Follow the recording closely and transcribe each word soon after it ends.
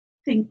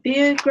Think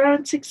Bigger, Grow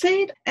and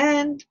Succeed,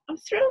 and I'm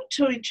thrilled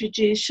to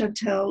introduce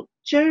Chantel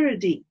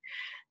Juredy.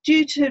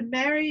 Due to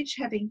marriage,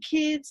 having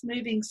kids,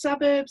 moving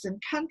suburbs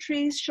and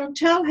countries,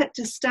 Chantel had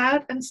to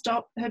start and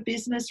stop her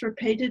business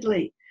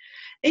repeatedly.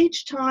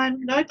 Each time,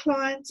 no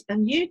clients, a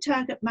new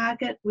target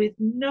market with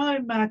no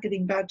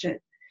marketing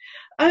budget.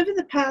 Over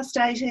the past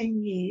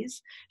 18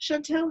 years,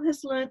 Chantel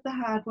has learned the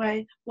hard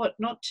way what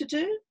not to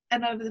do,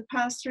 and over the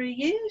past 3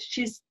 years,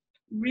 she's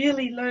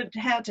really learned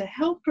how to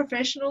help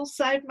professionals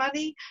save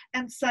money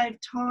and save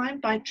time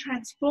by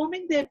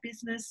transforming their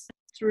business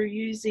through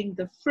using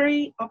the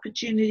free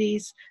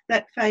opportunities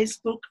that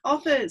Facebook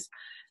offers.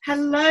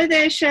 Hello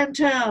there,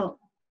 Chantel.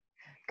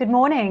 Good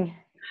morning.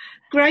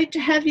 Great to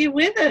have you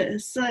with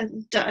us.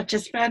 I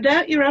just found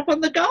out you're up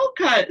on the Gold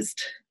Coast.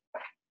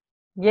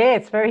 Yeah,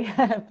 it's very,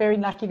 very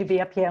lucky to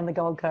be up here on the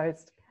Gold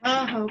Coast.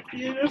 Oh,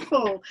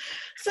 beautiful.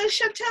 So,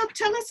 Chantel,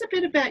 tell us a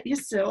bit about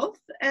yourself,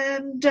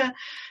 and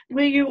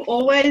were you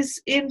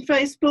always in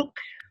Facebook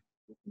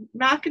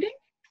marketing?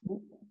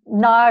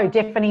 No,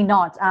 definitely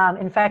not.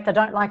 In fact, I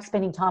don't like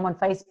spending time on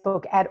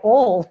Facebook at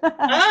all.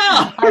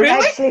 Oh,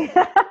 really?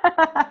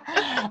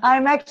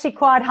 I'm actually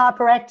quite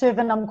hyperactive,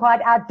 and I'm quite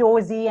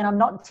outdoorsy, and I'm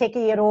not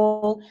techie at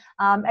all.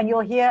 And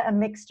you'll hear a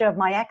mixture of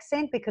my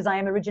accent because I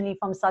am originally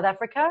from South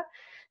Africa.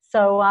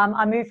 So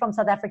I moved from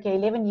South Africa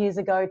 11 years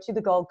ago to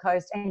the Gold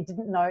Coast and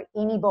didn't know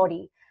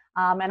anybody.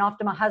 And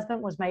after my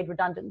husband was made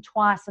redundant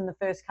twice in the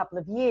first couple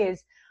of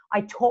years,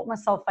 I taught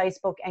myself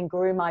Facebook and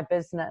grew my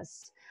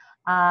business.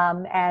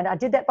 And I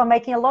did that by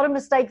making a lot of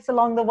mistakes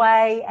along the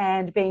way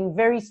and being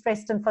very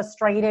stressed and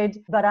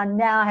frustrated. But I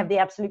now have the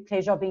absolute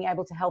pleasure of being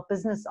able to help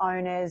business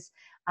owners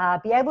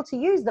be able to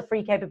use the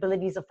free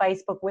capabilities of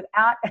Facebook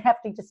without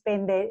having to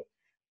spend their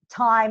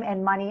time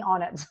and money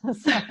on it.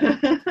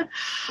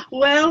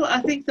 Well,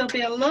 I think there'll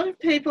be a lot of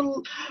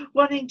people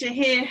wanting to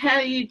hear how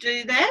you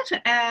do that,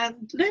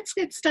 and let's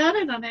get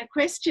started on our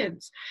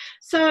questions.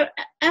 So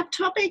our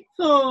topic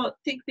for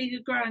Think Bigger,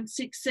 Grow and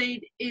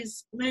Succeed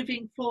is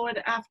moving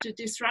forward after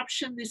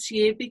disruption this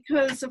year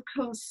because, of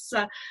course,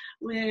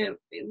 we're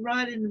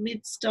right in the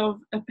midst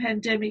of a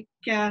pandemic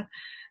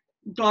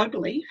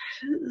globally.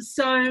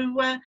 So,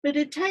 but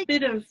it takes a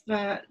bit of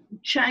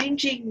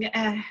changing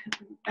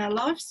our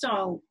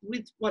lifestyle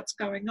with what's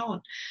going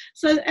on.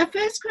 So our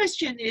first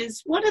question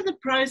is, what are the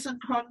pros and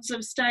cons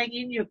of staying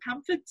in your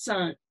comfort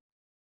zone?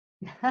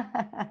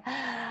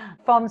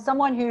 From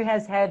someone who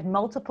has had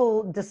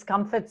multiple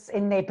discomforts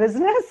in their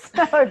business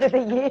over the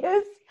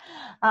years,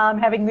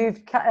 having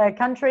moved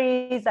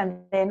countries, and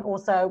then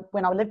also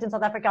when I lived in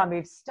South Africa, I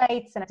moved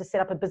states and had to set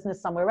up a business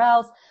somewhere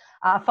else.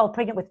 I fell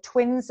pregnant with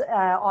twins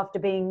after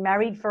being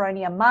married for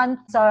only a month.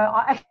 So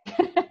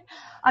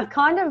I've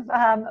kind of,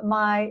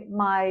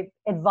 my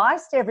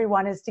advice to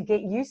everyone is to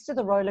get used to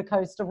the roller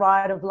coaster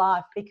ride of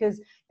life,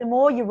 because the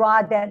more you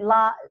ride that,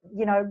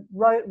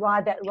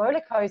 ride that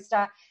roller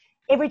coaster,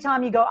 every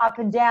time you go up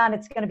and down,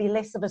 it's going to be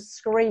less of a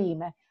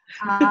scream.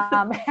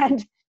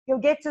 And you'll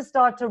get to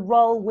start to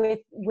roll with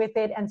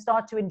it and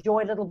start to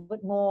enjoy a little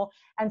bit more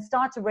and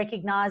start to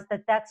recognize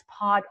that that's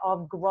part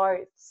of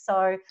growth.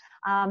 So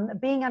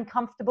being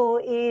uncomfortable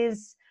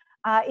is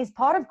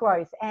part of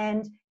growth.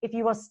 And if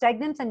you are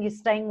stagnant and you're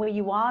staying where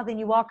you are, then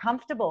you are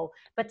comfortable.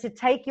 But to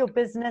take your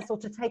business or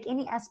to take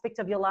any aspect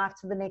of your life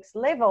to the next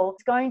level,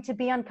 it's going to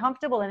be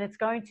uncomfortable, and it's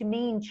going to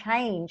mean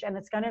change, and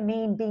it's going to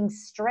mean being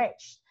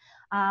stretched.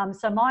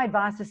 So my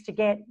advice is to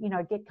get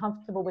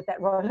comfortable with that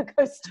roller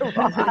coaster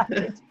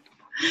ride.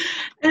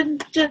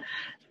 And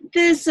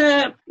there's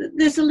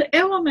an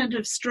element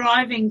of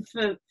striving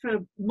for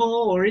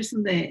more,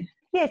 isn't there?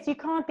 Yes, you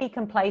can't be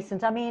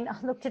complacent. I mean,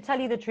 look, to tell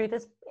you the truth,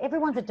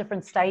 everyone's at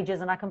different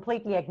stages, and I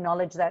completely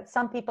acknowledge that.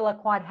 Some people are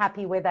quite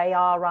happy where they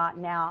are right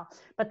now,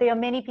 but there are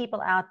many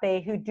people out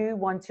there who do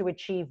want to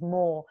achieve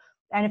more.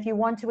 And if you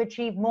want to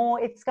achieve more,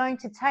 it's going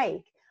to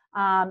take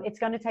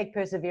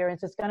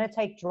perseverance, it's going to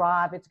take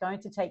drive, it's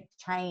going to take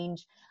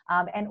change,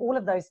 and all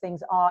of those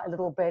things are a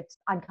little bit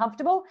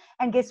uncomfortable.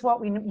 And guess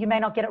what? You may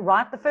not get it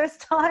right the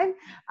first time,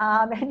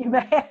 and you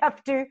may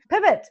have to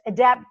pivot,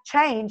 adapt,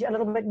 change a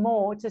little bit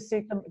more to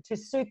suit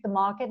the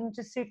market and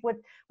to suit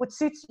what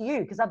suits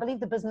you. Because I believe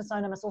the business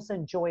owner must also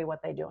enjoy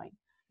what they're doing.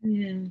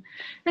 Yeah,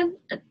 and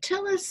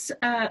tell us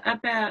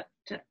about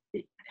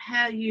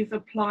how you've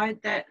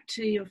applied that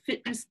to your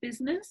fitness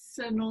business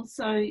and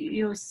also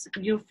your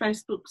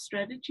Facebook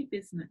strategy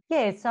business.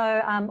 Yeah,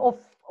 so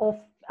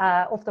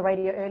off the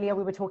radio earlier,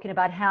 we were talking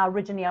about how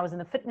originally I was in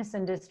the fitness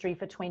industry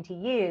for 20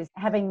 years,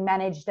 having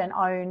managed and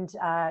owned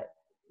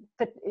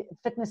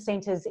fitness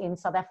centers in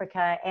South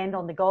Africa and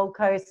on the Gold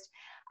Coast.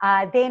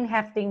 Then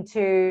having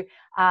to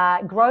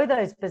grow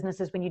those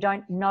businesses when you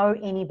don't know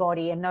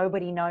anybody and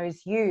nobody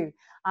knows you.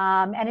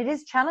 And it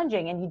is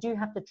challenging, and you do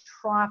have to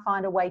try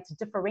find a way to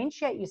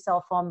differentiate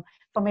yourself from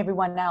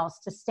everyone else,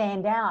 to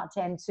stand out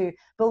and to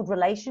build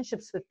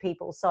relationships with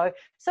people. So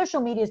social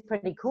media is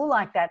pretty cool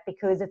like that,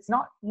 because it's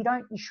not, you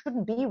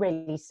shouldn't be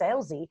really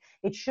salesy.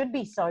 It should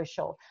be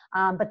social.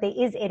 But there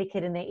is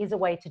etiquette, and there is a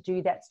way to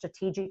do that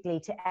strategically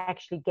to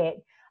actually get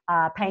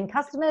paying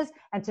customers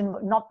and to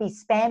not be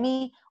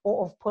spammy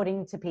or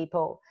off-putting to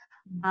people.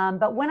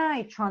 But when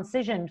I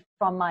transitioned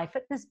from my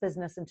fitness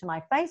business into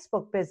my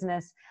Facebook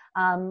business,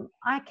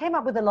 I came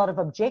up with a lot of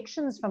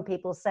objections from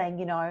people saying,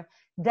 you know,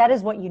 that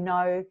is what you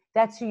know,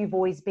 that's who you've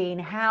always been.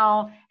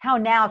 How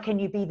now can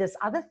you be this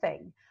other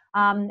thing?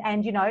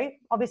 And, you know,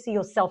 obviously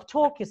your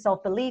self-talk, your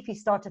self-belief, you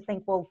start to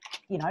think, well,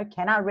 you know,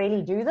 can I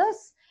really do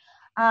this?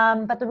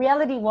 But the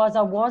reality was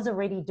I was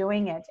already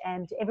doing it,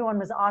 and everyone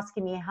was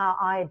asking me how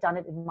I had done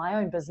it in my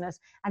own business,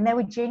 and they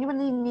were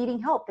genuinely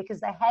needing help because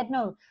they had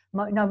no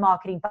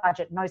marketing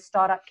budget, no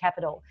startup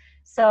capital.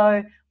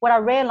 So what I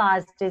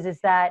realized is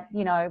that,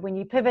 you know, when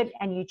you pivot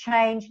and you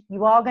change,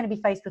 you are going to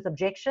be faced with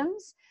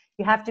objections.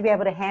 You have to be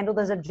able to handle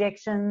those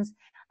objections.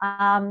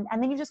 And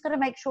then you just got to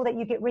make sure that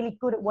you get really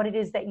good at what it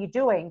is that you're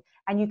doing,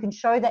 and you can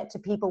show that to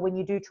people when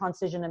you do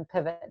transition and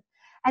pivot.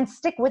 And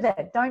stick with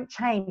it. Don't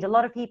change. A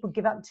lot of people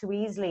give up too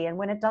easily. And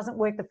when it doesn't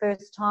work the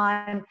first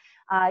time,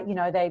 you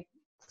know, they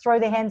throw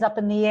their hands up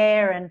in the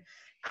air and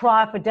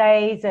cry for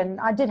days. And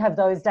I did have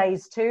those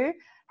days too.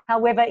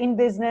 However, in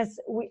business,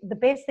 the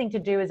best thing to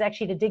do is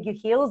actually to dig your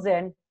heels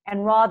in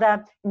and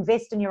rather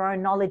invest in your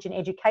own knowledge and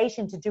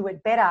education to do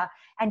it better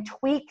and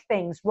tweak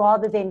things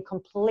rather than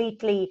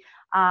completely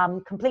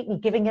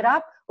giving it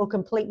up or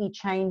completely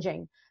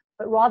changing,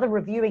 but rather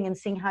reviewing and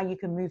seeing how you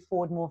can move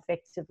forward more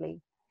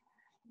effectively.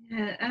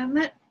 Yeah, and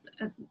that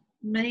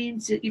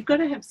means that you've got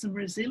to have some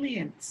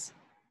resilience.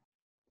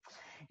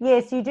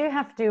 Yes, you do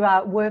have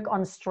to work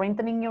on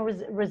strengthening your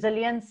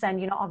resilience,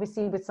 and, you know,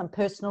 obviously with some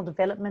personal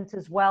development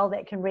as well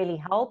that can really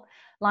help.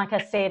 Like I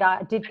said,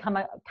 I did come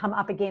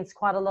up against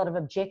quite a lot of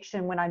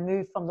objection when I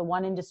moved from the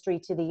one industry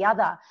to the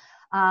other,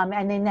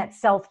 and then that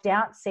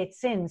self-doubt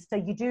sets in. So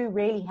you do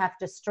really have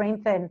to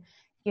strengthen,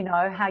 you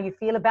know, how you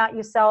feel about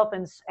yourself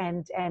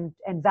and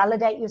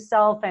validate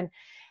yourself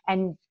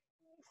and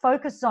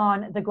focus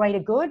on the greater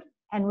good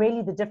and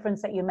really the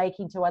difference that you're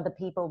making to other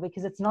people,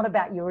 because it's not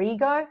about your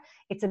ego,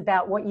 it's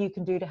about what you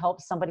can do to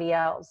help somebody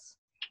else.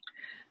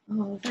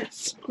 Oh,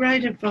 that's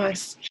great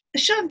advice.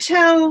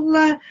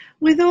 Chantel,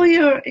 with all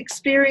your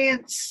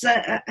experience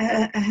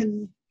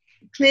and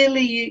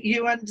clearly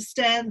you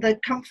understand the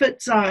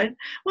comfort zone,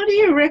 what are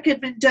your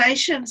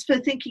recommendations for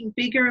thinking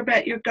bigger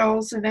about your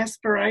goals and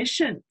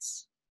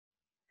aspirations?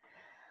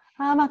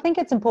 I think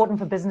it's important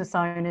for business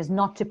owners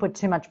not to put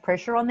too much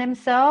pressure on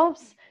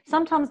themselves.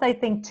 Sometimes they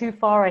think too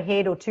far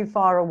ahead or too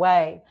far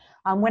away.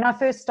 When I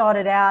first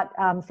started out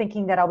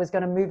thinking that I was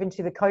going to move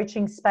into the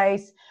coaching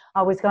space,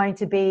 I was going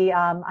to be,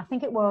 I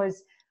think it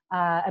was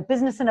a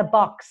business in a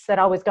box that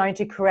I was going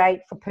to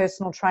create for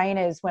personal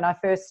trainers when I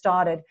first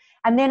started.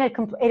 And then it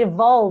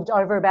evolved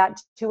over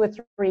about 2 or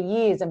 3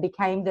 years and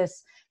became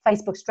this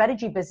Facebook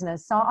strategy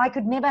business. So I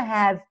could never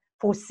have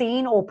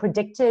foreseen or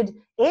predicted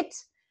it.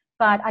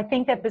 But I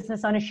think that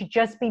business owners should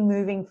just be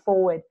moving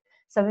forward.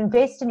 So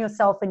invest in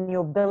yourself and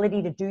your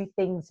ability to do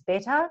things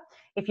better.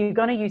 If you're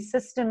going to use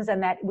systems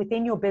and that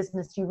within your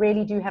business, you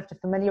really do have to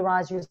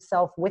familiarize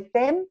yourself with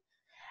them.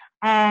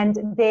 And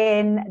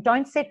then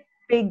don't set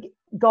big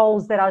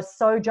goals that are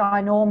so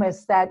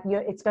ginormous that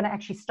it's going to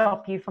actually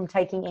stop you from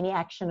taking any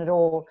action at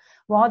all.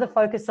 Rather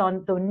focus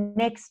on the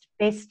next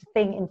best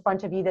thing in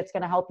front of you that's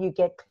going to help you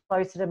get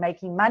closer to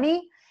making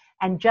money,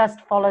 and just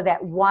follow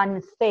that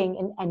one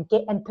thing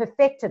and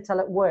perfect it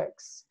till it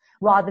works,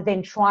 rather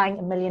than trying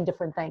a million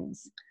different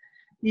things.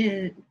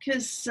 Yeah,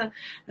 because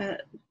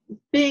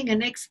being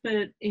an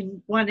expert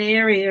in one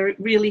area, it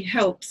really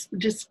helps.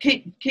 Just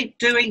keep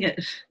doing it,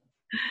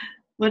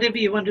 whatever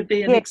you want to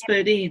be an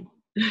expert in.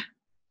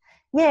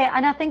 Yeah,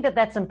 and I think that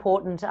that's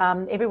important.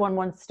 Everyone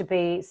wants to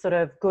be sort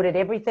of good at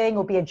everything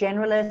or be a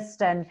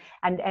generalist, and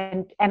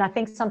I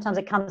think sometimes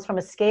it comes from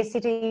a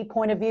scarcity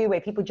point of view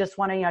where people just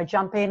want to, you know,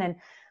 jump in.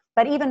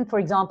 But even, for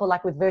example,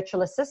 like with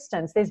virtual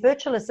assistants, there's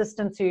virtual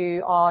assistants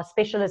who are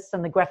specialists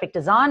in the graphic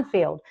design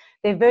field.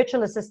 There are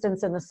virtual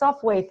assistants in the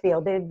software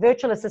field. There are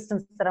virtual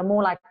assistants that are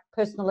more like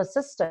personal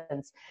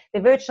assistants.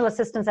 There are virtual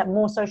assistants that are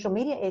more social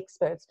media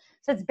experts.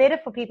 So it's better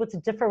for people to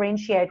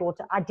differentiate or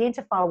to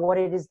identify what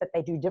it is that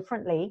they do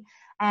differently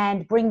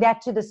and bring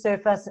that to the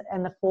surface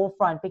and the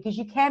forefront, because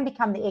you can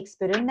become the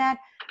expert in that.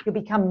 You'll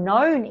become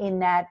known in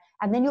that,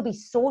 and then you'll be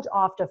sought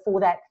after for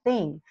that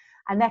thing.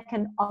 And that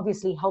can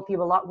obviously help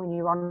you a lot when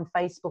you're on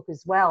Facebook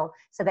as well,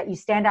 so that you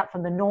stand out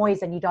from the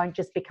noise and you don't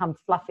just become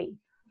fluffy.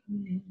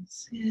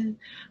 Yes, yeah.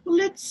 Well,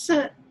 let's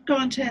go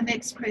on to our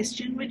next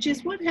question, which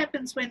is what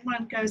happens when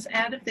one goes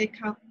out of their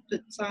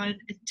comfort zone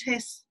and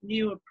tests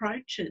new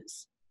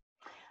approaches?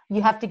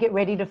 You have to get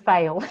ready to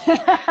fail.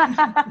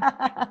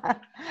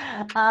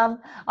 I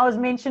was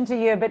mentioned to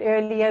you a bit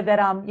earlier that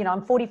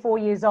I'm 44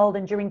 years old,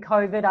 and during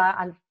COVID,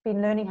 I've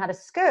been learning how to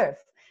scurf,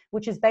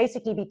 which is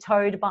basically be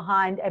towed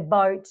behind a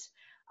boat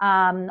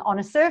on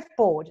a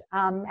surfboard.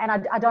 And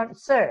I don't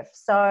surf.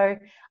 So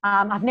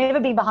I've never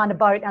been behind a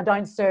boat, and I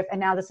don't surf, and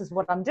now this is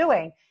what I'm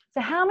doing.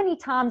 So how many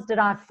times did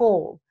I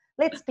fall?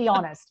 Let's be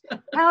honest.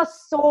 How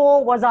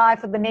sore was I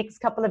for the next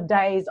couple of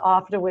days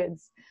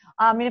afterwards?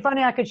 I mean, if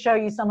only I could show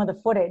you some of the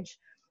footage.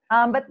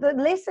 But the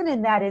lesson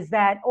in that is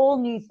that all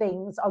new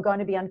things are going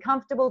to be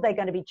uncomfortable. They're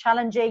going to be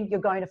challenging.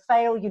 You're going to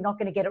fail. You're not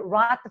going to get it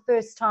right the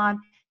first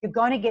time. You're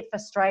going to get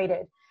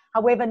frustrated.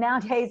 However,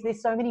 nowadays,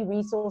 there's so many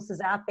resources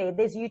out there.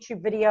 There's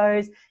YouTube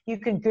videos. You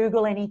can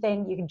Google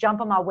anything. You can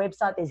jump on my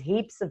website. There's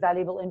heaps of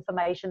valuable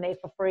information there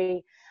for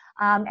free.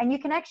 And you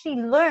can actually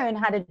learn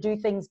how to do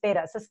things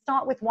better. So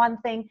start with one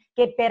thing,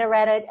 get better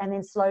at it, and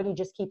then slowly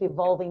just keep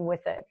evolving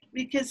with it.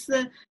 Because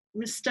the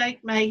mistake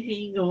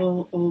making,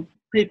 or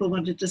people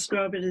want to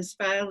describe it as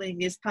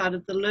failing, is part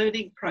of the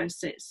learning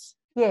process.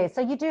 Yeah,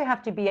 so you do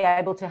have to be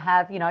able to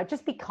have,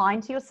 just be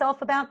kind to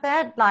yourself about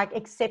that, like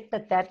accept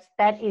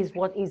that is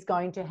what is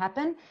going to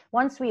happen.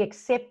 Once we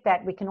accept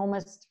that, we can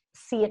almost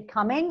see it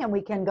coming and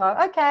we can go,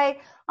 okay,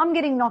 I'm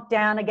getting knocked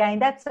down again.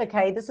 That's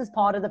okay. This is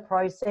part of the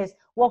process.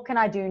 What can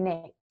I do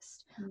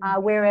next?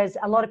 Whereas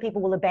a lot of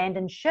people will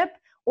abandon ship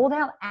or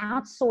they'll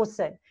outsource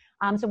it.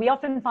 So we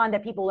often find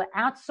that people will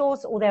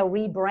outsource or they'll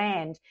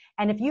rebrand.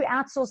 And if you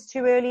outsource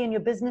too early in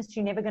your business,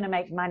 you're never going to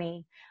make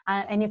money.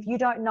 And if you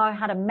don't know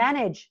how to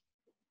manage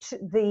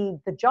the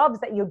jobs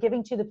that you're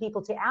giving to the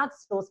people to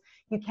outsource,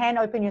 you can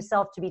open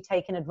yourself to be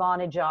taken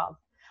advantage of.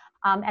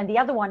 And the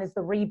other one is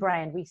the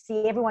rebrand. We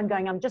see everyone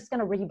going, I'm just going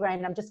to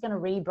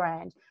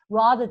rebrand,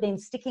 rather than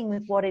sticking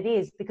with what it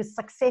is, because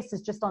success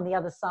is just on the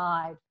other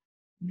side.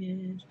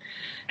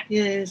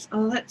 Yes.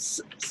 Oh,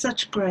 that's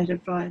such great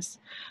advice.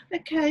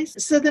 Okay,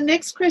 so the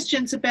next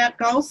question's about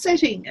goal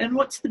setting and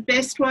what's the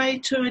best way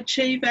to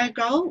achieve our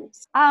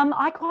goals?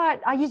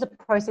 I use a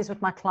process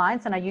with my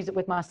clients and I use it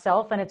with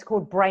myself, and it's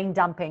called brain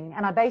dumping.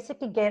 And I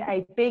basically get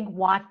a big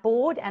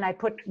whiteboard and I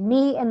put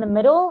me in the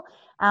middle,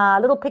 a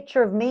little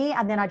picture of me,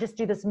 and then I just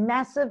do this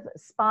massive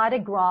spider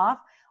graph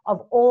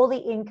of all the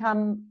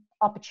income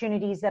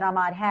opportunities that I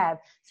might have.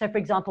 So for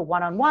example,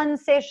 one-on-one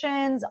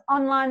sessions,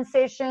 online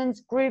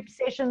sessions, group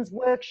sessions,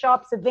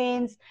 workshops,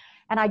 events,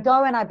 and I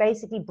go and I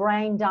basically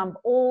brain dump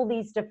all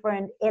these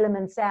different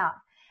elements out.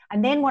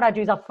 And then what I do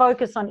is I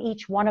focus on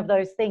each one of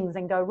those things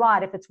and go,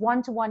 right, if it's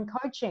one-to-one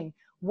coaching,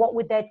 what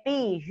would that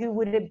be? Who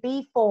would it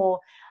be for?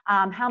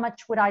 How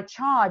much would I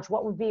charge?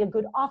 What would be a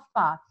good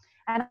offer?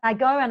 And I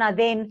go and I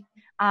then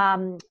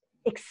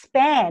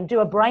expand,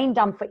 do a brain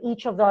dump for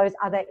each of those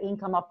other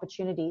income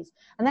opportunities.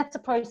 And that's a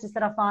process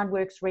that I find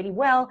works really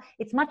well.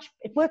 It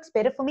works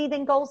better for me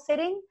than goal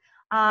setting.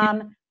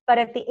 But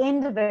at the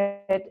end of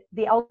it,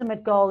 the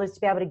ultimate goal is to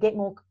be able to get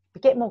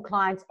more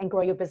clients and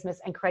grow your business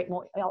and create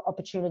more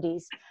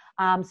opportunities.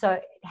 So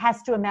it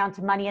has to amount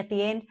to money at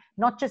the end,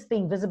 not just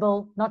being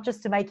visible, not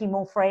just to making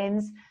more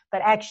friends,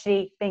 but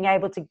actually being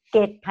able to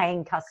get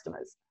paying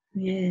customers.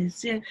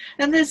 Yes, yeah.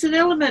 And there's an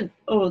element,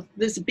 or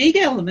there's a big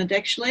element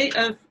actually,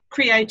 of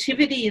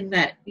creativity in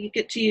that. You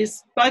get to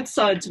use both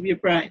sides of your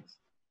brain.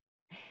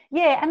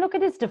 Yeah, and look,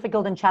 it is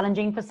difficult and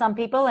challenging for some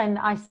people, and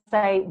I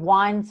say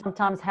wine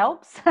sometimes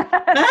helps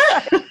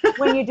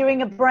when you're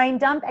doing a brain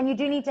dump, and you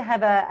do need to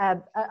have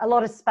a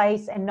lot of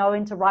space and no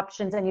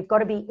interruptions, and you've got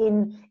to be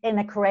in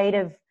a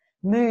creative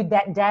mood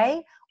that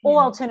day. Or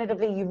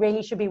alternatively, you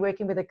really should be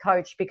working with a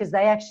coach, because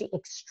they actually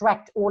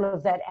extract all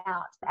of that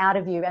out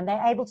of you, and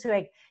they're able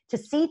to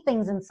see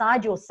things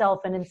inside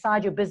yourself and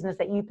inside your business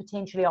that you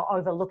potentially are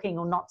overlooking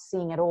or not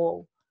seeing at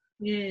all.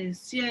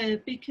 Yes, yeah,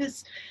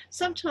 because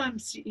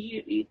sometimes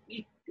you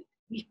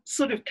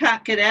sort of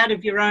can't get out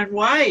of your own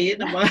way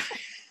in a way.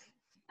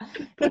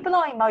 People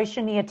are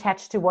emotionally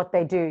attached to what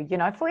they do,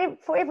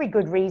 for every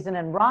good reason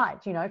and right,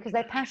 because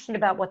they're passionate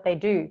about what they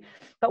do.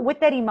 But with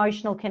that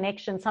emotional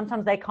connection,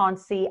 sometimes they can't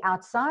see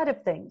outside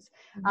of things.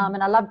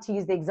 And I love to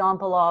use the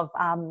example of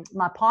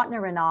my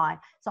partner and I.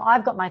 So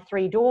I've got my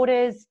 3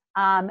 daughters,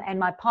 and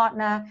my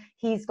partner,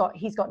 he's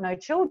got no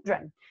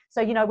children.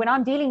 So, when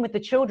I'm dealing with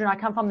the children, I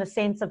come from the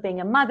sense of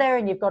being a mother,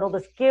 and you've got all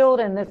this guilt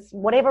and this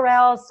whatever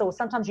else, or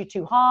sometimes you're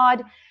too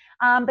hard.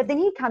 But then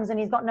he comes and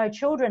he's got no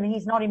children and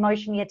he's not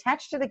emotionally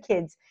attached to the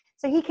kids.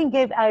 So he can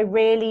give a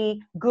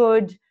really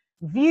good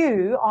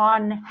view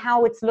on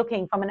how it's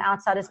looking from an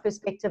outsider's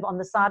perspective on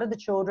the side of the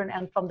children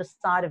and from the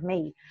side of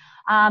me.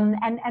 And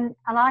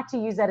I like to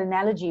use that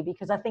analogy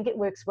because I think it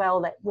works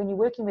well, that when you're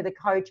working with a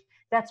coach,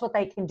 that's what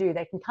they can do.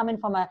 They can come in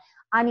from an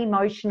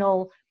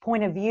unemotional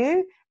point of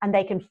view, and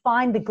they can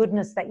find the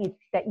goodness that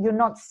you're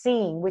not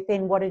seeing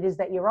within what it is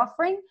that you're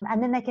offering.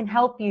 And then they can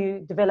help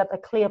you develop a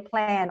clear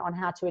plan on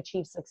how to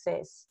achieve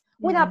success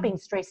without being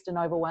stressed and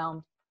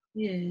overwhelmed.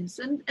 Yes,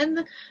 and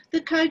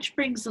the coach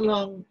brings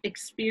along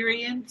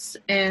experience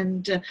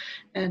and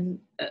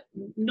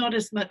not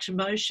as much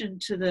emotion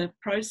to the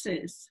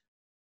process.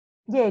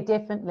 Yeah,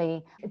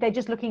 definitely. They're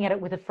just looking at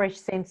it with a fresh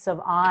sense of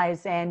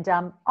eyes, and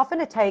often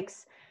it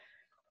takes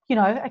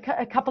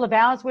a couple of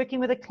hours working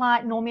with a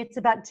client. Normally it's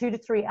about 2 to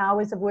 3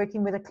 hours of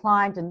working with a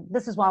client. And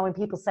this is why when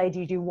people say, do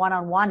you do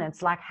one-on-one?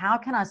 It's like, how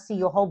can I see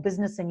your whole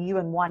business and you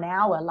in 1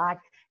 hour? Like,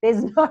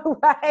 there's no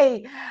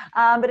way.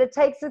 But it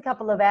takes a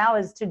couple of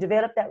hours to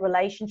develop that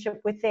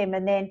relationship with them,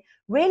 and then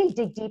really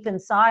dig deep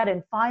inside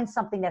and find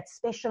something that's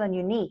special and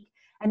unique.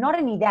 And not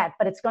only that,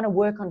 but it's going to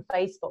work on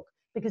Facebook,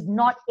 because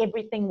not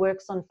everything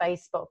works on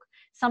Facebook.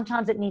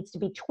 Sometimes it needs to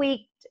be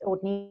tweaked, or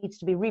it needs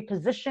to be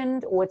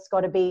repositioned, or it's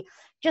got to be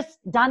just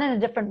done in a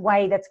different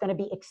way that's going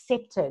to be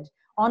accepted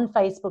on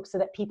Facebook so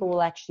that people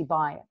will actually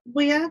buy it.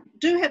 We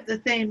do have the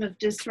theme of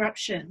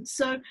disruption.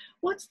 So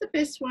what's the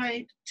best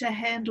way to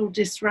handle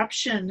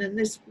disruption? And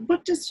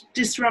what does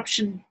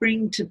disruption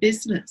bring to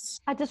business?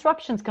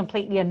 Disruption is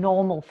completely a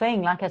normal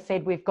thing. Like I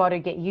said, we've got to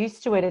get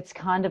used to it. It's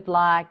kind of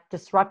like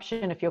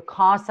disruption if your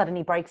car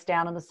suddenly breaks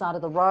down on the side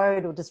of the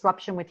road, or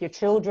disruption with your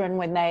children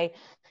when they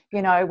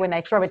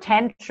throw a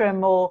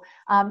tantrum, or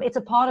it's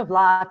a part of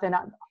life. And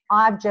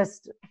I've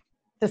just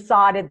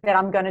decided that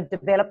I'm going to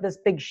develop this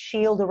big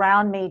shield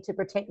around me to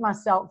protect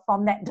myself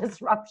from that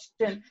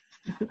disruption.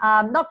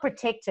 Not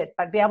protect it,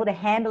 but be able to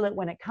handle it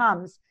when it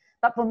comes.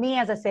 But for me,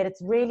 as I said,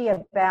 it's really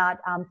about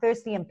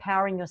firstly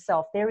empowering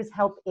yourself. There is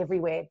help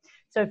everywhere.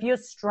 So if you're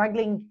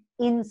struggling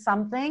in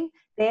something,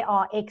 there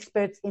are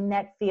experts in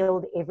that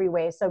field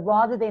everywhere. So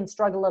rather than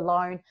struggle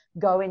alone,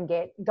 go and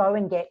get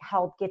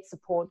help, get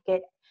support,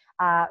 get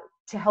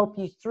to help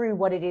you through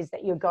what it is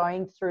that you're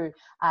going through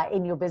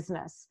in your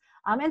business.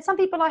 And some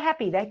people are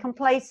happy, they're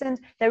complacent,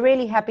 they're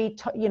really happy,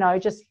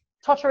 just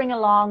tottering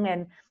along,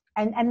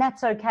 and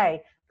that's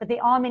okay. But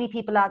there are many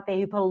people out there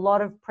who put a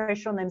lot of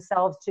pressure on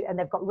themselves and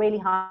they've got really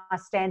high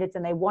standards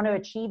and they want to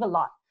achieve a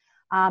lot.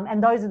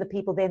 And those are the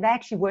people they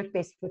actually work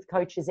best with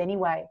coaches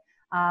anyway,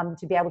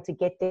 to be able to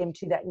get them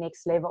to that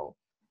next level.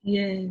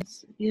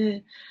 Yes, yeah.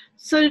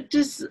 So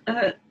does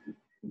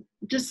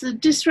the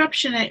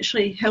disruption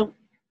actually help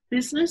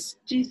business,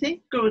 do you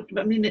think? Or,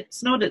 I mean,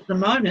 it's not at the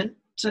moment.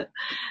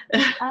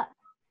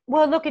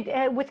 Well, look,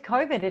 with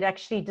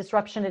COVID,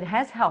 disruption, it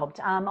has helped.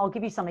 I'll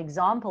give you some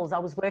examples. I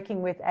was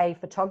working with a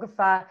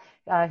photographer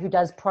who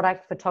does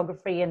product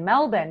photography in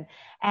Melbourne.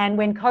 And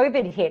when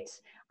COVID hit,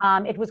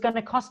 it was going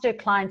to cost her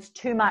clients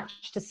too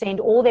much to send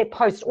all their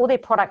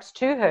products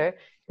to her,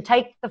 to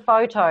take the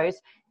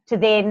photos, to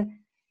then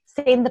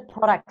send the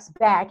products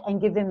back and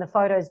give them the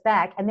photos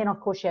back. And then, of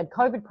course, she had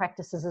COVID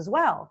practices as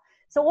well.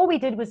 So all we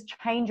did was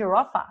change her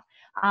offer.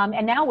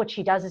 And now what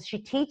she does is she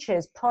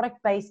teaches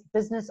product-based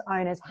business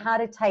owners how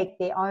to take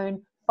their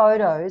own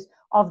photos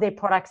of their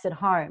products at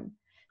home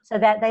so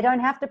that they don't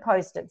have to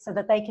post it, so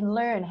that they can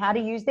learn how to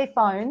use their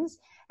phones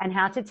and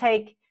how to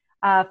take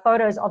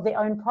photos of their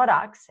own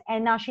products.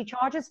 And now she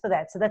charges for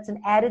that. So that's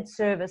an added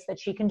service that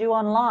she can do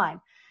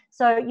online.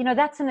 So,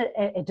 that's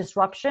a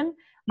disruption,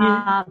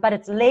 but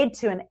it's led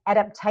to an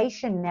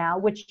adaptation now,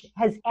 which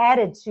has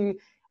added to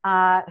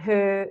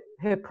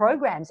her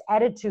programs,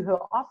 added to her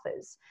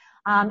offers.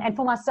 And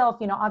for myself,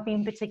 I've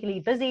been particularly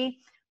busy.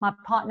 My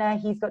partner,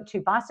 he's got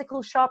 2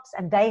 bicycle shops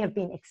and they have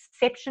been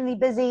exceptionally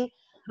busy.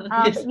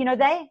 Yes.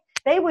 But,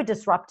 they were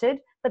disrupted,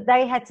 but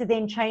they had to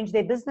then change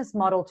their business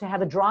model to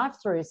have a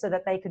drive-through so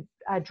that they could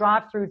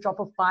drive through, drop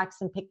off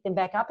bikes and pick them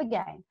back up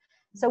again.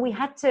 So we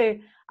had to,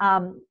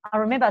 I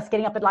remember us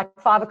getting up at like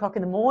 5 o'clock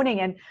in the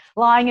morning and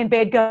lying in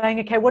bed going,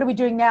 okay, what are we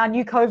doing now?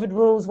 New COVID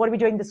rules. What are we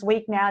doing this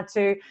week now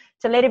to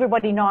let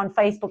everybody know on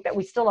Facebook that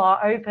we still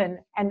are open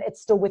and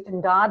it's still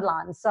within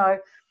guidelines. So,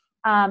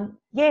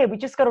 we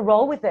just got to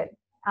roll with it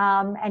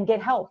and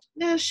get help.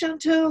 Now,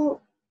 Chantel,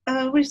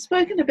 we've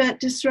spoken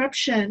about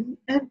disruption,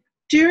 and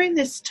during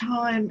this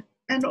time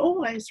and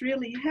always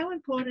really, how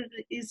important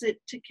is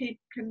it to keep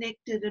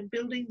connected and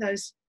building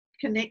those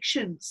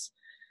connections?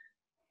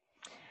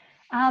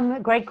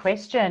 Great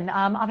question.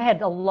 I've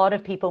had a lot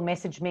of people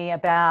message me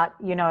about,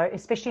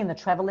 especially in the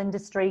travel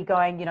industry,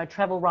 going,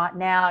 travel right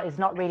now is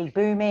not really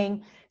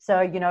booming.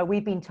 So,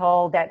 we've been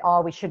told that,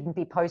 we shouldn't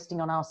be posting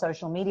on our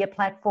social media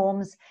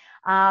platforms.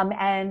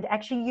 And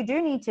actually you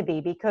do need to be,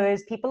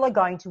 because people are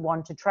going to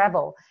want to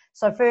travel.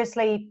 So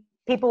firstly,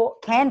 people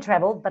can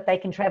travel, but they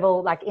can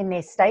travel like in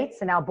their states,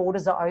 and our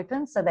borders are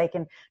open so they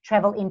can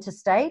travel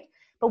interstate.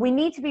 But we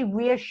need to be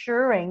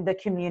reassuring the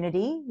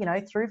community,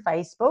 through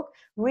Facebook,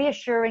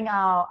 reassuring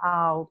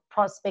our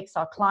prospects,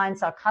 our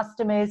clients, our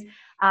customers,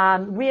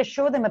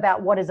 reassure them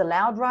about what is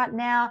allowed right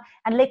now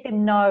and let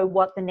them know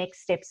what the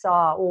next steps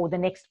are or the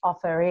next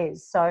offer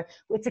is. So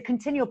it's a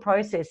continual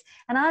process.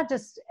 And I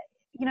just,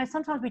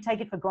 sometimes we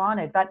take it for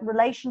granted, but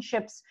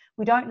relationships,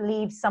 we don't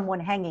leave someone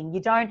hanging. You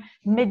don't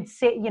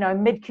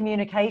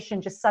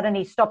mid-communication just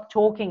suddenly stop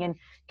talking and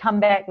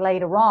come back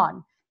later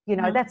on.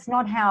 That's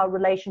not how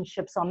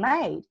relationships are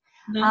made.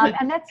 No.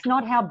 And that's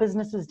not how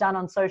business is done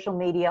on social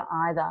media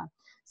either.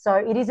 So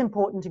it is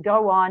important to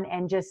go on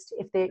and just,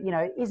 if there,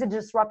 is a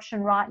disruption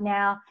right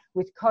now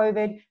with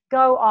COVID,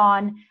 go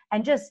on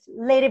and just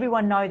let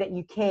everyone know that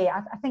you care.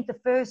 I think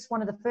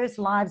one of the first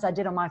lives I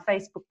did on my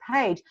Facebook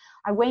page,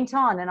 I went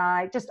on and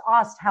I just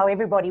asked how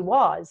everybody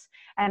was.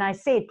 And I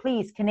said,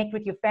 please connect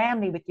with your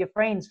family, with your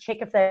friends, check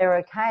if they're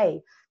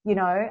okay,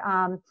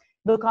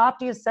 look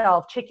after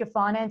yourself, check your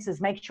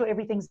finances, make sure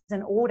everything's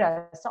in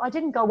order. So I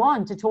didn't go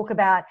on to talk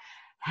about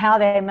how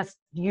they must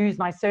use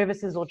my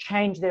services or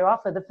change their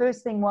offer. The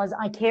first thing was,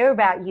 I care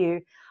about you,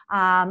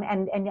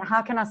 and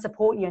how can I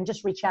support you? And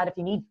just reach out if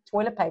you need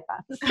toilet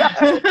paper. So,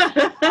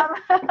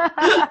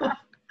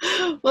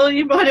 well,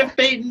 you might have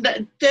been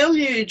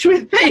deluge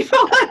with people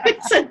having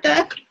said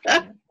that.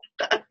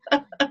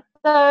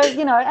 So,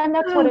 you know, and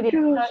that's what Oh, it is.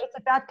 So gosh. it's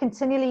about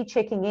continually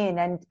checking in,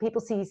 and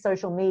people see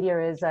social media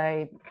as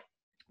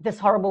this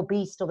horrible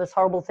beast or this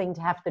horrible thing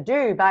to have to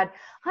do. But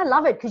I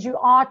love it because you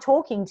are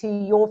talking to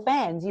your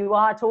fans, you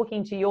are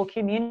talking to your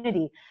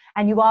community,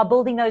 and you are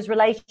building those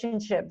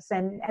relationships,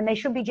 and they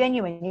should be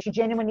genuine. You should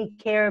genuinely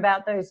care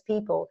about those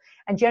people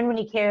and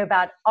genuinely care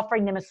about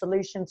offering them a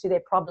solution to their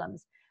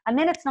problems. And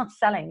then it's not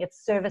selling,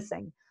 it's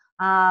servicing.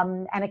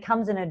 And it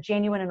comes in a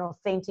genuine and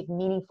authentic,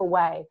 meaningful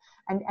way.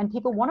 And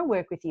people want to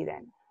work with you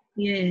then.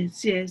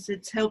 Yes, yes,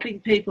 it's helping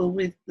people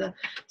with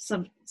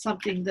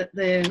something that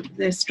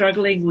they're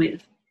struggling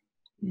with.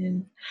 Yeah.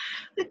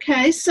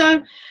 Okay,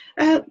 so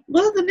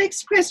well, the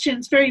next question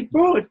is very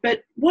broad,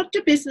 but what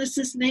do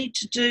businesses need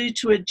to do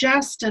to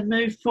adjust and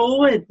move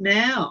forward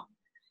now?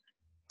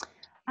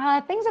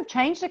 Things have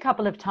changed a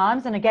couple of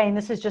times. And again,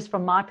 this is just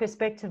from my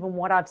perspective and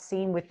what I've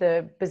seen with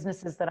the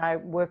businesses that I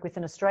work with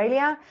in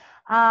Australia.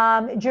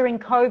 During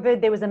COVID,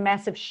 there was a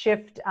massive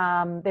shift.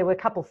 There were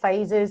a couple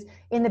phases.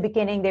 In the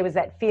beginning, there was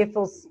that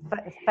fearful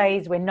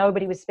phase where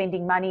nobody was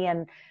spending money.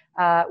 And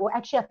well,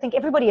 actually, I think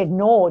everybody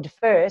ignored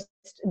first.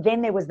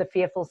 Then there was the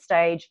fearful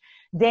stage.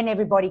 Then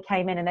everybody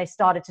came in and they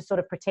started to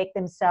sort of protect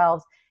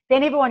themselves.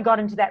 Then everyone got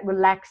into that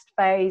relaxed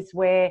phase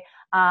where,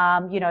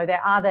 you know,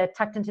 they're either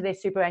tucked into their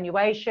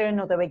superannuation,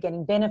 or they were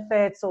getting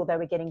benefits, or they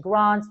were getting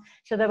grants.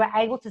 So they were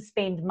able to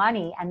spend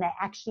money, and they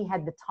actually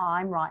had the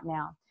time right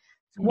now.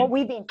 So what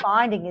we've been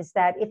finding is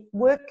that if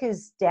work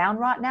is down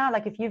right now,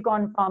 like if you've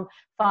gone from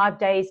 5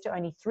 days to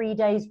only 3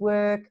 days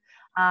work,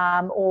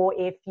 or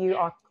if you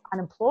are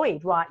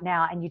unemployed right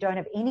now and you don't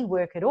have any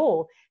work at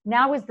all,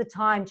 now is the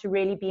time to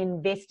really be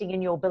investing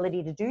in your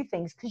ability to do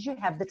things, because you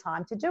have the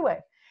time to do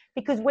it.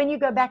 Because when you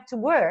go back to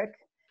work,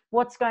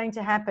 what's going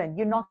to happen?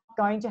 You're not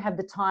going to have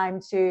the time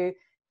to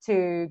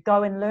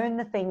go and learn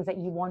the things that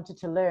you wanted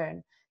to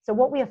learn. So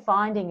what we are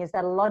finding is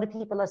that a lot of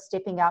people are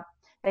stepping up.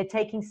 They're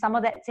taking some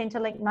of that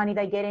Centrelink money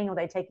they're getting, or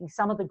they're taking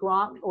some of the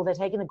grant, or they're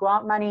taking the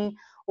grant money,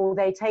 or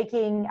they're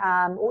taking,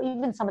 or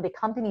even some of the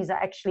companies are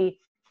actually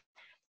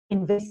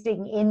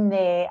investing in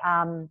their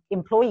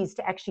employees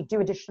to actually do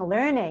additional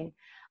learning.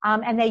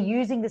 And they're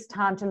using this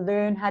time to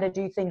learn how to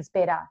do things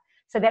better.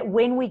 So that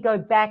when we go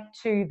back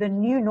to the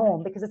new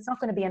norm, because it's not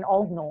going to be an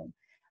old norm,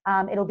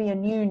 it'll be a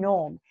new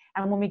norm.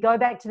 And when we go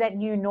back to that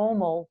new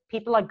normal,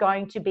 people are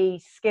going to be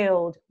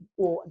skilled,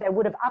 or they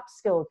would have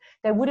upskilled.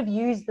 They would have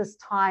used this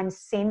time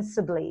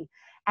sensibly.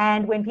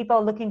 And when people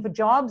are looking for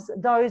jobs,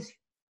 those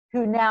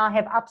who now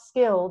have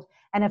upskilled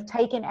and have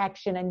taken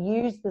action and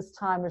used this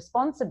time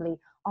responsibly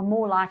are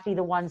more likely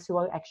the ones who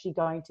are actually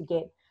going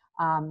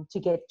to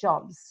get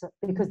jobs,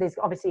 because there's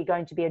obviously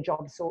going to be a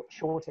job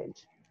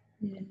shortage.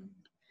 Yeah.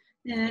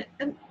 Yeah,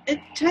 and it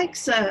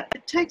takes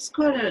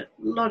quite a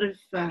lot of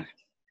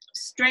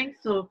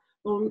strength or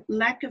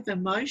lack of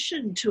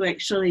emotion to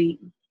actually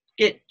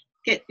get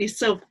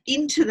yourself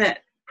into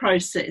that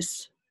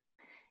process.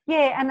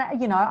 Yeah, and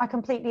you know, I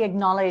completely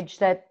acknowledge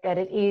that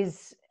it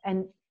is,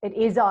 and it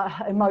is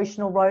a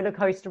emotional roller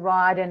coaster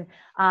ride, and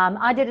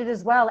I did it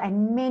as well.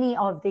 And many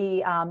of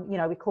the you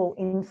know, we call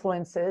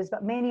influencers,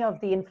 but many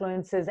of the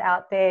influencers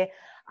out there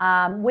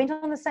went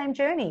on the same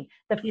journey.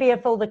 The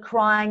fearful, the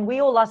crying. We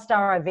all lost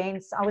our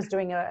events. I was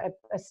doing a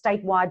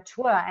statewide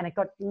tour, and it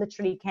got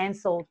literally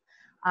cancelled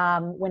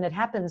when it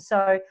happened.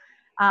 So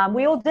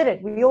we all did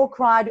it. We all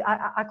cried.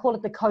 I call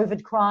it the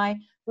COVID cry.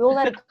 We all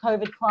had a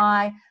COVID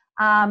cry.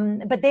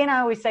 But then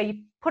I always say,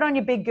 you put on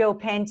your big girl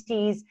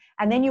panties,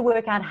 and then you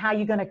work out how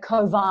you're going to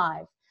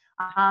co-vive.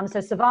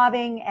 So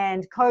surviving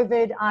and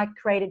COVID, I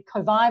created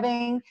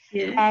co-viving.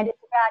 Yeah. And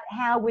it's about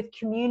how with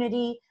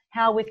community,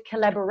 how with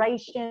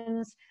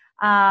collaborations,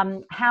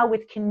 how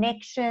with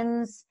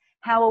connections,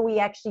 how are we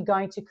actually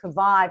going to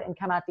survive and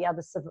come out the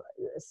other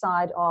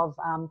side of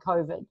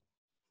COVID.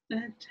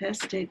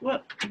 Fantastic.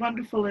 What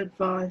wonderful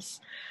advice.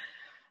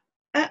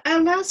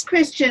 Our last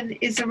question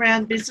is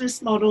around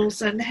business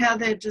models and how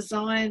they're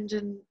designed,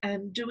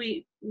 and do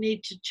we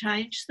need to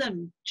change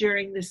them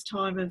during this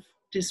time of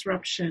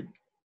disruption?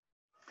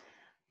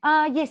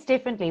 Yes,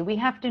 definitely. We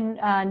have to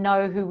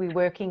know who we're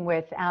working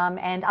with,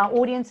 and our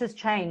audience has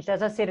changed.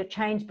 As I said, it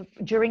changed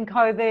during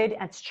COVID.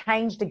 It's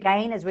changed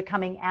again as we're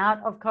coming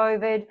out of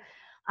COVID.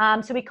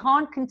 So we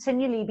can't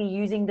continually be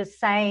using the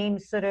same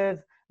sort of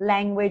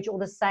language or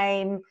the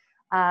same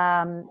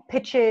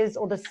pitches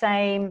or the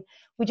same.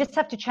 We just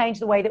have to change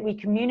the way that we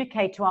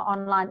communicate to our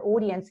online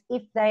audience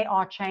if they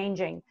are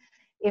changing.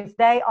 If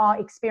they are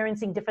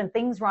experiencing different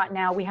things right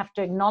now, we have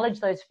to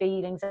acknowledge those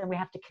feelings, and we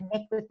have to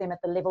connect with them at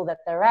the level that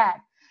they're at,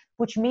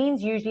 which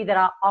means usually that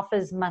our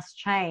offers must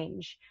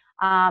change.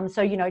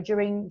 So, you know,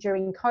 during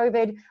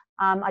COVID,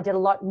 I did a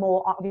lot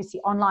more, obviously,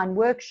 online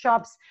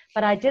workshops,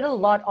 but I did a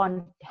lot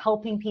on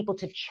helping people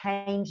to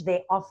change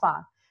their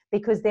offer,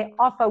 because their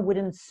offer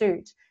wouldn't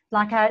suit.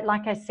 Like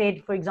I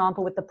said, for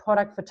example, with the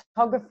product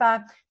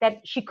photographer,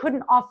 that she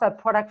couldn't offer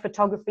product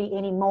photography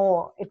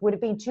anymore. It would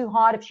have been too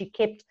hard if she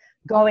kept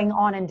going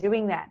on and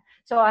doing that.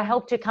 So I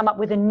helped her come up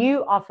with a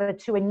new offer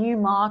to a new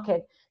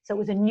market. So it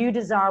was a new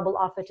desirable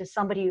offer to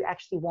somebody who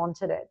actually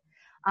wanted it.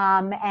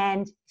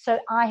 And so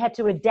I had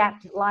to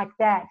adapt like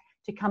that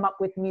to come up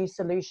with new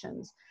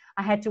solutions.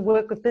 I had to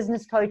work with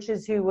business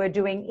coaches who were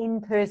doing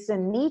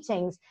in-person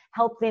meetings,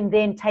 help them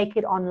then take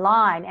it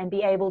online and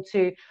be able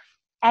to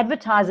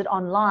advertise it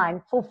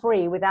online for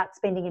free without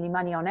spending any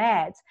money on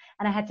ads.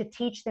 And I had to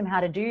teach them how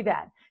to do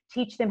that,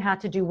 teach them how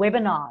to do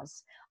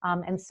webinars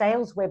and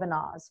sales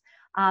webinars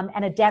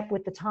and adapt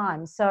with the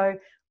times. So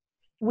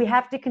we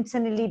have to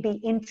continually be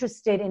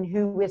interested in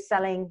who we're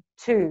selling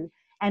to.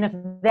 And if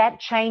that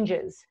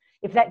changes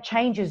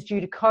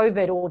due to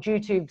COVID or due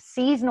to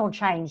seasonal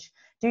change,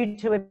 due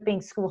to it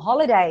being school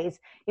holidays,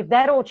 if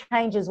that all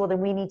changes, well, then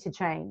we need to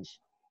change.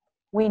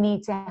 We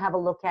need to have a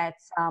look at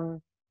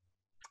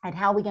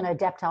how we're going to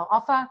adapt our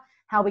offer,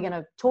 how we're going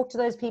to talk to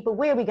those people,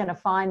 where we're going to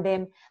find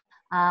them,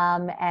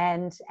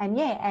 and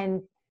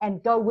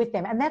go with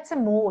them. And that's a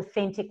more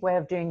authentic way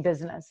of doing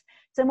business.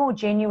 It's a more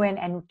genuine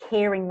and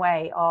caring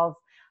way of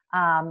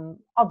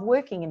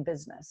working in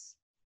business.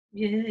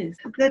 Yes,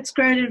 that's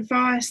great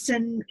advice,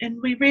 and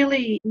we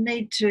really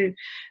need to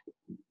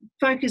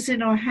focus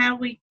in on how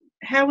we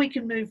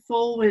can move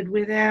forward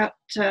without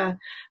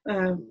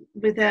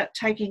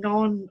taking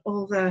on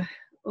all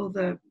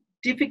the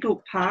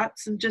difficult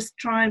parts, and just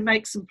try and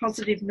make some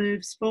positive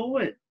moves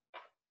forward.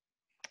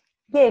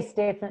 Yes,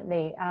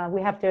 definitely.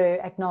 We have to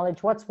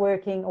acknowledge what's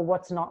working or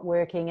what's not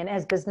working. And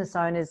as business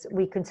owners,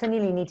 we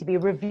continually need to be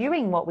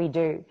reviewing what we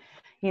do.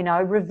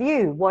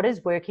 Review what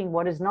is working,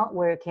 what is not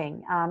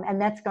working. And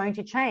that's going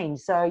to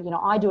change. So,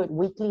 I do it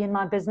weekly in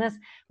my business,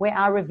 where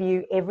I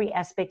review every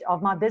aspect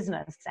of my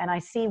business and I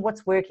see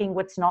what's working,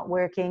 what's not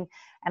working,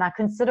 and I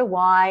consider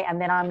why,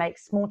 and then I make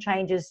small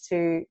changes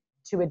to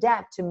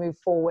adapt, to move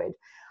forward.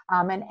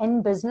 And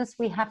in business,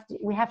 we have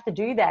to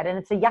do that. And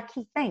it's a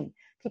yucky thing.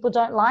 People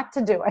don't like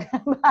to do it.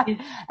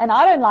 And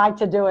I don't like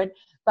to do it.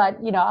 But,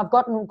 I've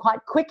gotten quite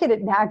quick at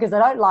it now because I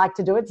don't like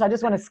to do it. So I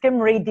just want to skim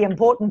read the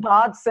important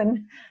parts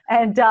and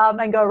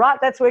go, right,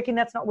 that's working,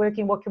 that's not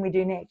working. What can we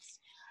do next?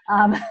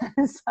 But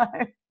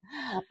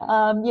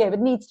it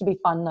needs to be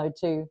fun though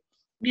too.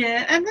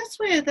 Yeah, and that's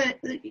where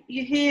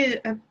you hear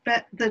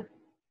about the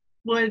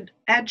word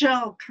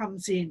agile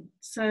comes in.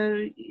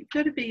 So you've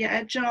got to be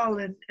agile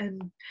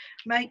and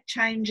make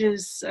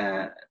changes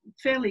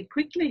fairly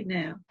quickly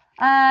now.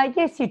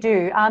 Yes, you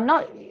do.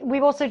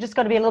 We've also just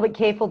got to be a little bit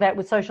careful that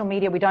with social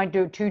media, we don't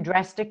do it too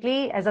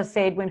drastically. As I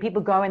said, when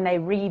people go and they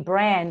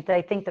rebrand,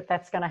 they think that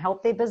that's going to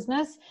help their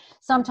business.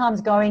 Sometimes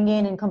going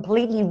in and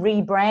completely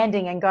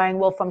rebranding and going,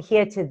 well, from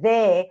here to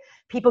there,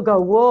 people go,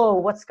 whoa,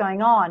 what's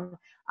going on?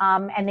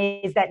 And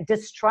there's that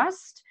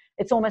distrust.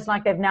 It's almost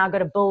like they've now got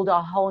to build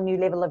a whole new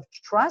level of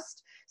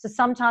trust. So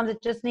sometimes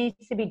it just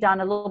needs to be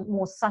done a little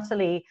more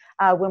subtly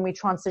when we're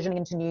transitioning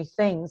into new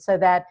things,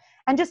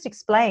 and just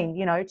explain,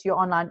 to your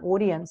online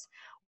audience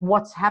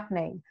what's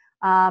happening.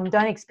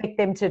 Don't expect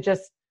them to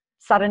just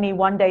suddenly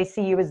one day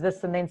see you as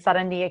this and then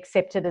suddenly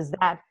accept it as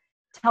that.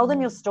 Tell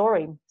them your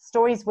story.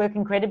 Stories work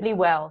incredibly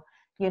well.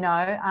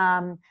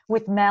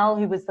 With Mel,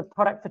 who is the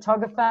product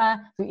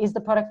photographer,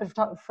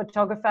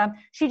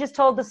 she just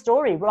told the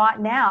story. Right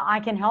now, I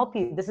can help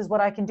you. This is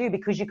what I can do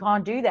because you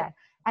can't do that.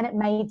 And it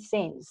made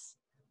sense,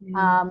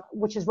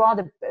 which is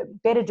rather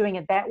better doing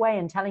it that way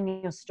and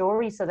telling your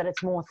story so that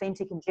it's more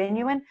authentic and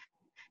genuine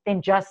than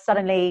just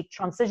suddenly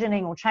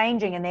transitioning or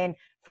changing and then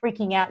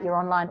freaking out your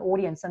online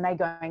audience and they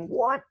going,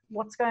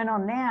 what's going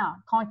on now?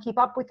 Can't keep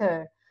up with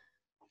her.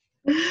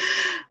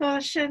 Oh,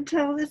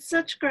 Chantel, that's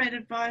such great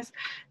advice.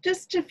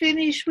 Just to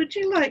finish, would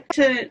you like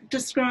to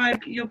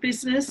describe your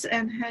business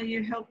and how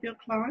you help your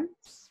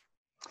clients?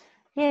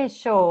 Yeah,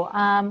 sure.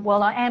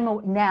 Well, I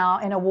am now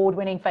an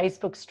award-winning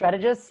Facebook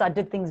strategist. I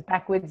did things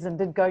backwards and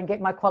did go and get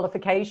my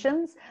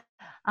qualifications.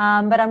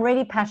 But I'm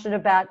really passionate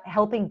about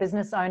helping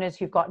business owners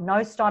who've got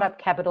no startup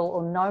capital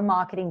or no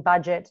marketing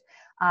budget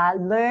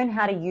learn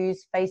how to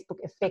use Facebook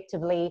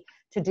effectively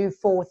to do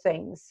 4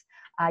 things.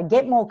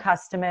 Get more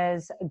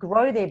customers,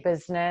 grow their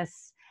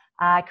business,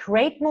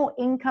 create more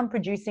income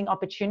producing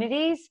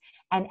opportunities,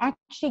 and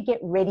actually get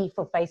ready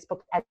for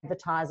Facebook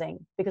advertising.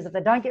 Because if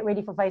they don't get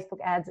ready for Facebook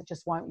ads, it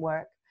just won't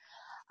work.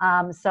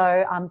 So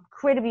I'm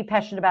incredibly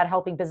passionate about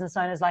helping business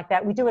owners like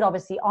that. We do it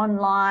obviously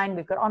online.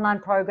 We've got online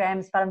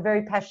programs, but I'm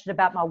very passionate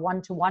about my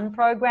one-to-one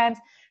programs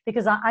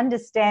because I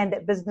understand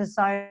that business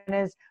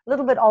owners, a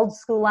little bit old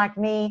school like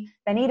me,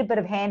 they need a bit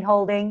of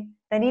hand-holding.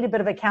 They need a bit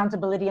of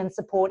accountability and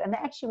support, and they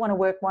actually want to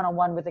work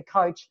one-on-one with a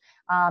coach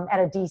at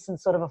a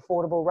decent sort of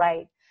affordable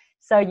rate.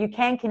 So you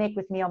can connect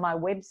with me on my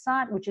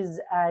website, which is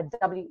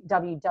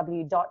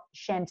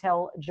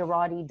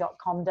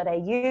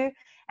www.chantelgerardi.com.au.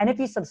 And if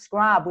you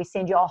subscribe, we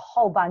send you a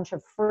whole bunch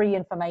of free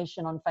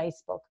information on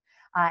Facebook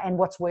and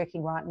what's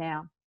working right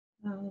now.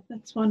 Oh,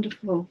 that's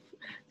wonderful.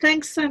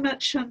 Thanks so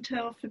much,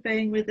 Chantel, for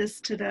being with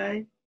us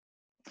today.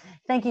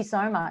 Thank you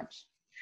so much.